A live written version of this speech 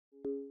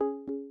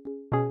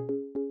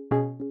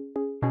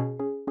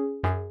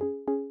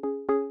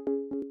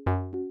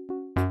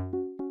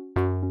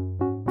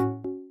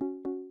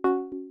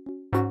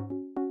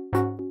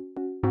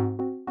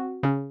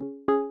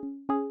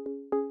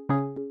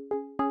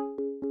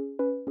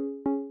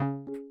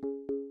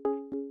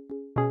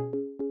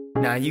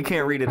Nah, you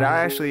can't read it.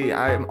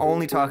 I'm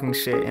only talking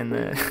shit in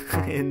the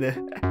in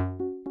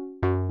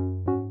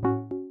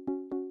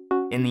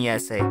the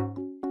essay.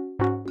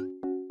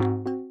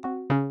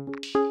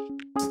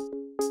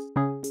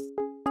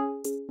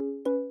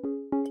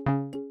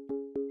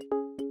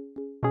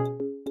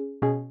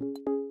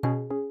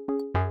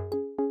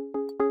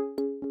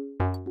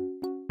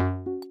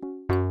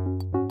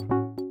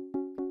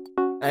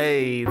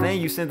 Hey,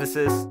 thank you,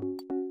 Synthesis.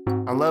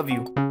 I love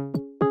you.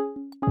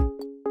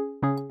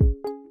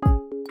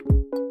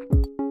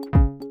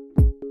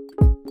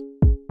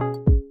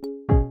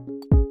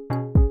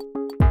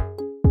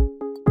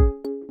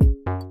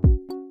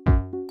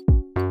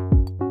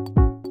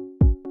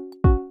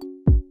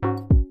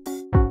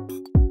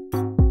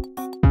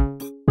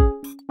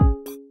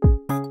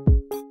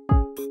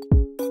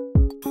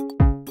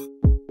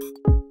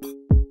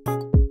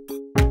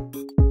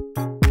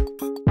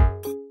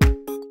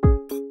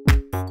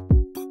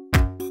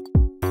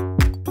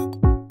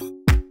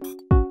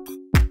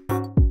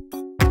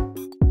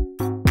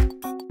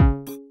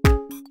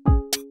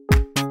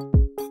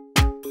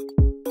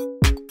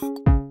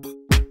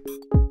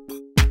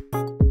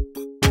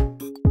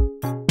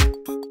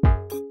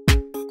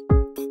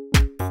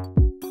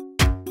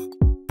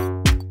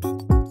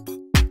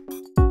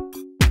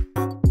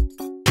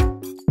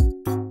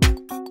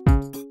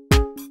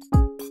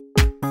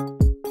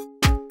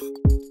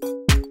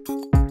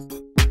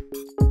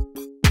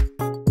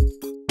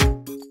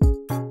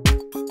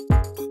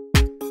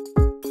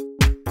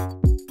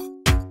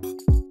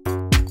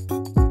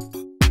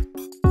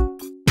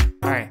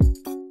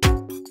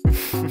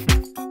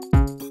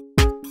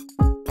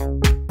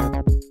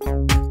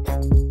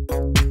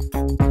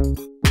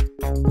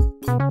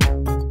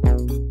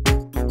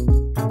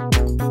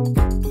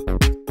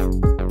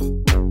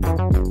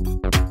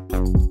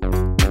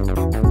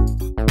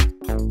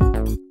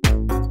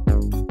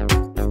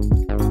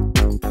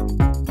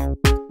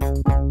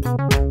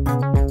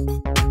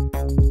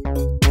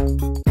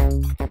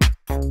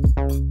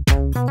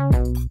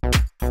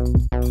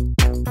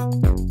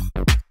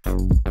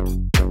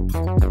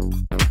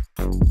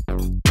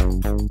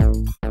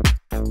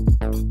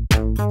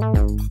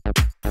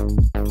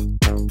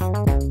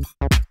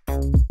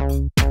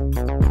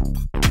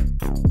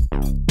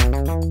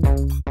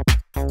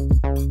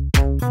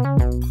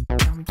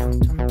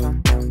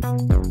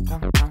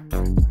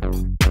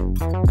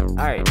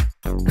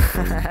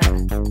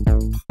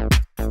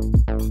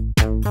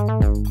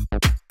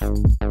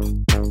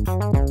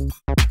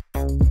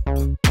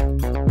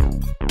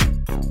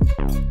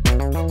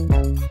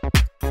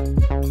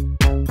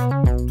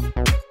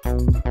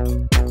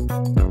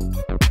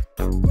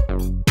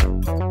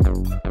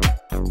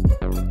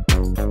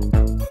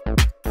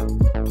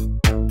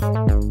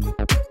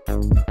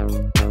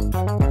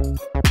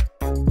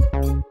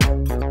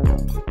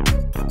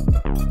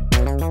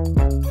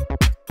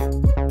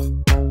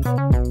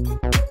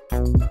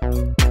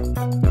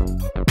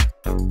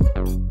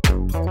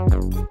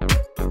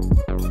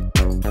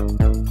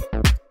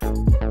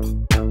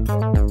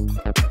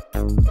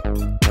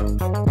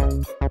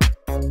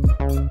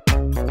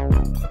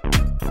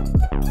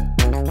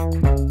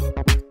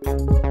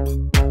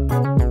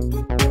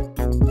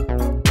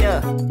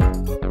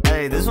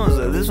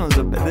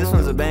 This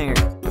one's a banger.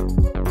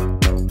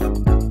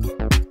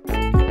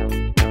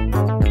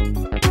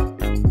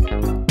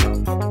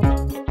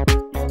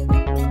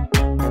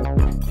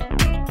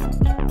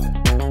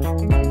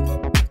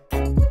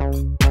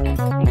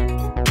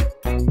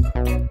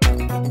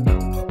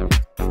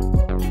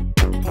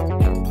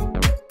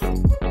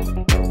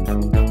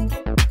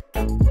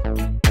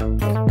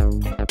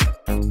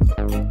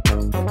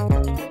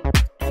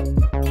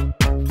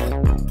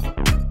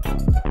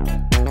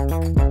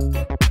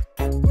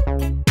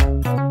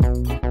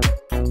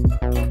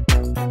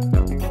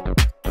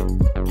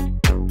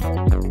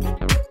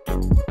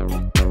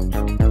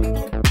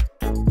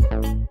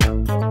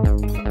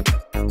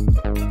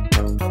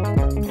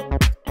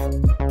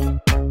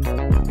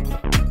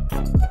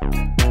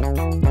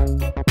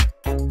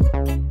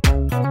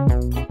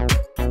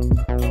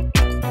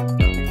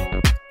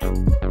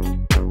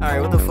 Alright,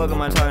 what the fuck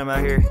am I talking about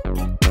here?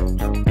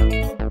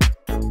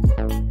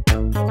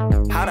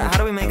 How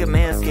do we make a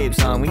manscape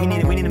song? We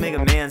need to make a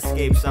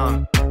manscape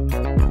song.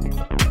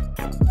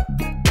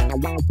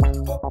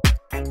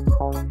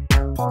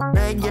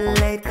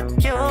 Regulate the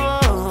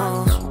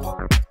juice.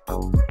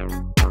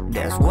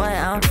 That's what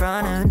I'm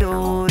trying to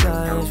do.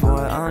 That's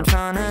what I'm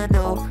trying to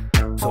do.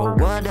 So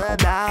what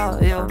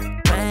about your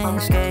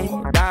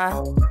manscape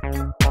dial?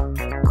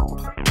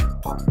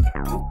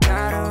 You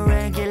gotta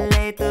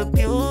regulate the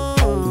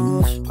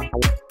views.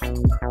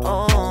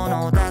 Oh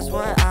no, that's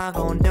what I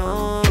gon' do.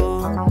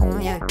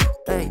 Yeah,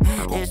 hey,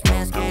 it's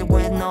manscape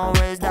with no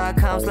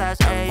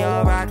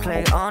raise.com/ARI.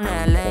 Click on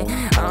that link.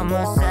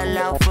 I'ma sell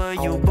out for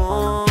you,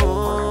 boo.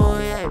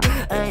 Yeah,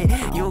 hey,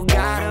 you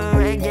gotta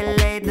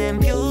regulate them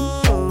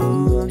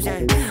views.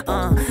 Yeah,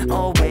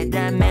 oh wait,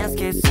 that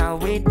manscape's how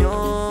we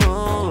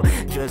do.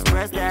 Just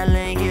press that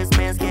link. It's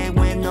manscape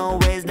with no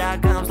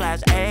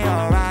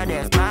raise.com/ARI.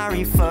 That's my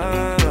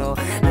referral.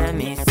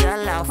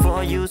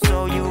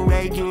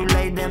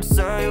 them,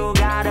 sir, you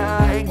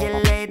gotta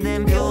regulate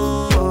them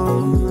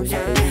views.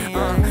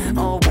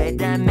 Oh wait,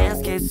 that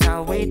Manscaped's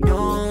how we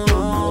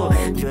do.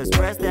 Just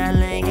press that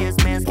link, it's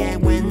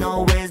Manscaped with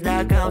no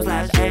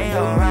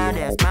ways.com/ARI.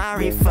 That's my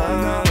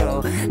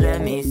referral.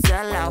 Let me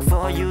sell out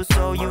for you,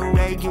 so you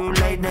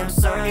regulate them,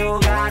 sir, you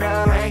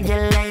gotta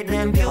regulate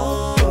them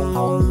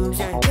views.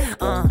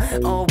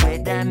 Oh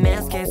wait, that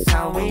Manscaped's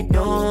how we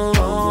do.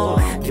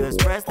 Just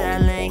press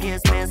that link,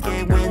 it's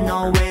Manscaped with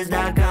no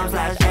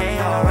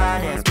ways.com/ARI.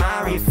 That's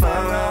my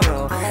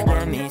referral.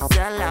 Let me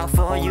sell out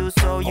for you,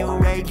 so you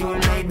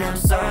regulate them,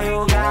 sir,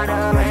 you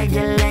gotta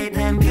regulate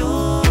them views.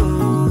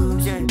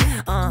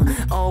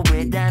 Oh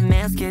wait, that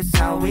Manscaped's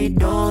how we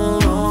do.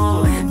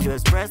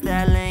 Just press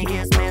that link,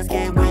 it's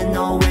Manscaped with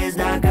no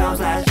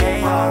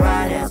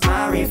ways.com/ARI. That's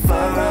my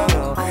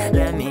referral.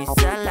 Let me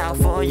sell out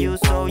for you,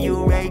 so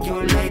you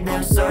regulate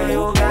them, sir,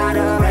 you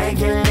gotta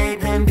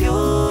regulate them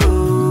views.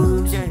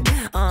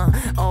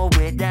 Oh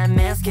wait, that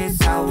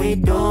Manscaped's how we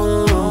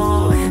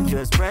do.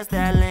 Just press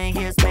that link,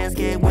 it's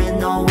Manscaped with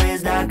no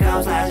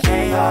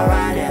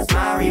ways.com/ARI. That's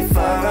my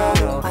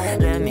referral.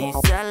 Let me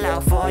sell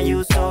out for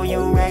you, so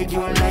you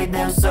regulate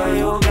them, sir,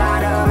 you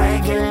gotta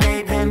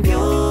regulate them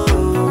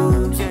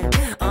views.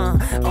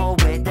 Oh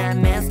wait, that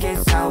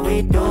Manscaped's how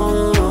we do.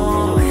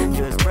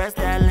 Just press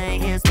that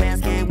link, it's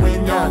Manscaped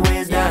with no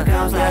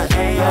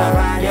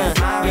ways.com/ARI. That's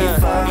my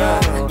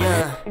referral.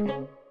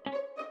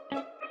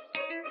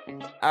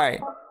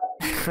 Alright.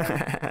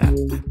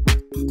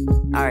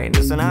 Alright,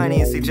 so now I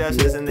need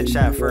suggestions in the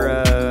chat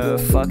for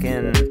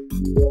fucking,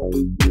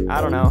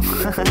 I don't know,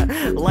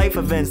 life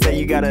events that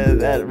you gotta,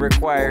 that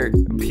require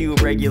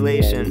pube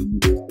regulation.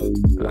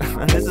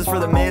 This is for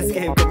the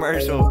Manscaped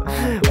commercial.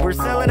 We're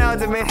selling out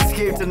to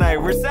Manscaped tonight.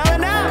 We're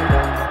selling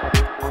out!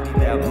 I need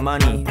that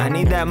money. I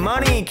need that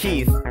money,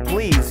 Keith.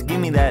 Please, give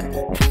me that,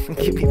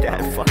 give me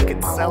that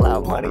fucking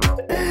sellout money.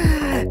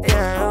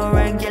 Yeah,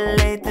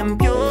 regulate them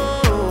pubes.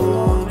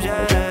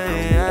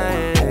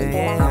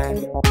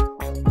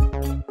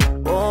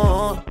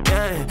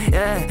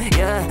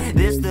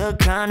 This the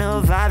kind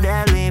of vibe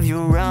that leave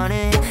you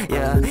running.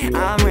 Yeah,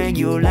 I'm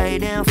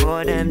regulating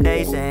for them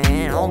days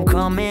saying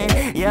homecoming.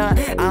 Yeah,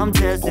 I'm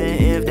testing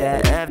if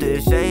that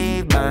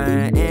aftershave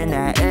burn in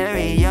that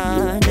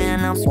area.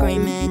 Then I'm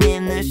screaming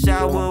in the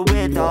shower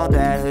with all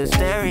that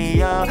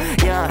hysteria.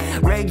 Yeah,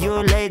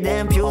 regulate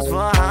them pews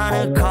behind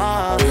the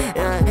car.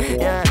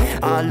 Yeah,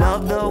 I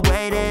love the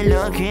way they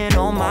looking,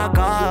 oh my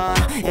god.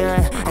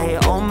 Yeah, hey,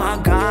 oh my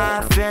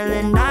god,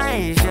 feeling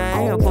nice.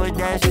 Yeah, put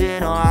that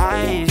shit on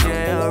ice.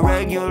 Yeah,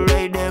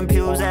 regulate them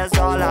pews, that's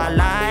all I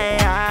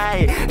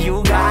like.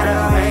 You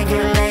gotta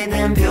regulate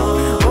them pews.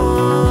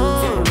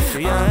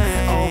 Yeah,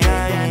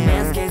 that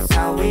Manscaped's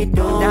how we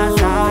do.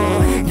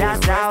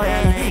 That's how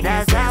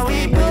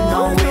we do.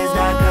 No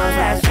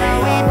ways.com/ARI.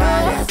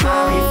 That's how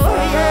we do.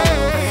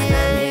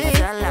 Let me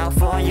sell out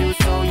for you,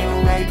 so you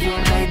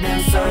regulate them,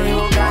 so you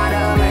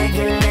gotta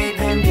regulate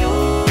them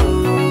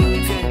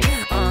pews.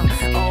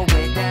 Oh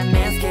wait, that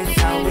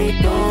Manscaped's how we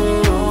do.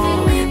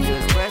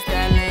 Just press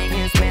that link,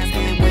 it's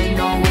Manscaped with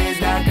no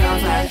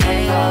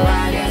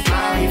ways.com/ARI. That's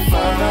my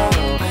referral.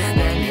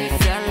 Let me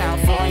sell out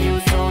for you,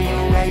 so you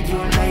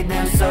regulate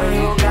them, so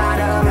you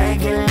gotta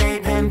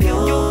regulate them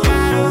views. You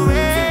gotta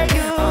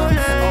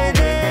regulate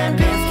them.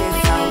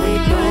 Manscaped's how we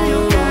do. You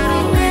gotta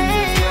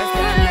just press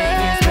that link,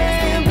 it's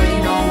Manscaped with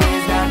no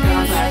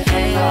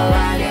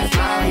ways.com/ARI. That's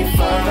my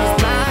referral.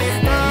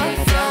 Let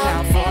me sell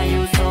out for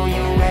you, so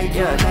you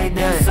regulate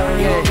them, so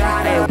you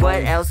gotta. Hey,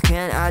 what else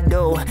can I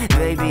do?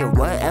 Baby,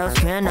 what else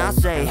can I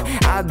say?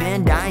 I've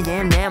been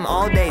dying them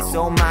all day,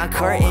 so my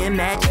curtain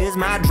matches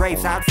my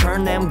drapes. I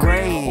turn them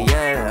gray,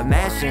 yeah,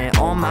 mashing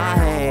on my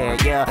hair,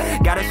 yeah.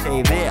 Gotta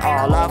shave it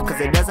all off, cause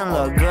it doesn't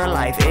look good,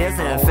 life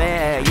isn't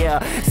fair,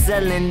 yeah.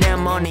 Selling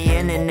them on the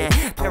internet,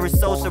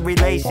 parasocial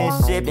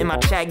relationship, in my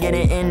chat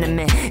getting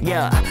intimate,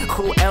 yeah.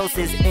 Who else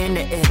is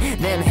into it?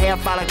 Them hair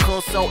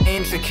follicles so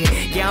intricate,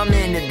 yeah, I'm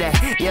into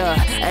that, yeah.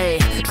 Hey,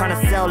 trying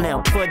to sell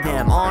them, put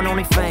them on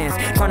OnlyFans,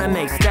 trying to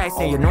make stacks,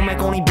 and you don't make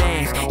only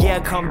bands. Yeah,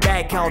 come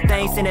back, count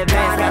thanks in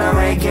advance, gotta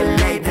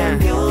regulate them.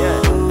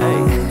 Yeah,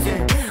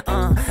 hey.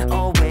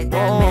 Oh wait,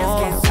 that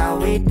Manscaped's how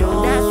we do.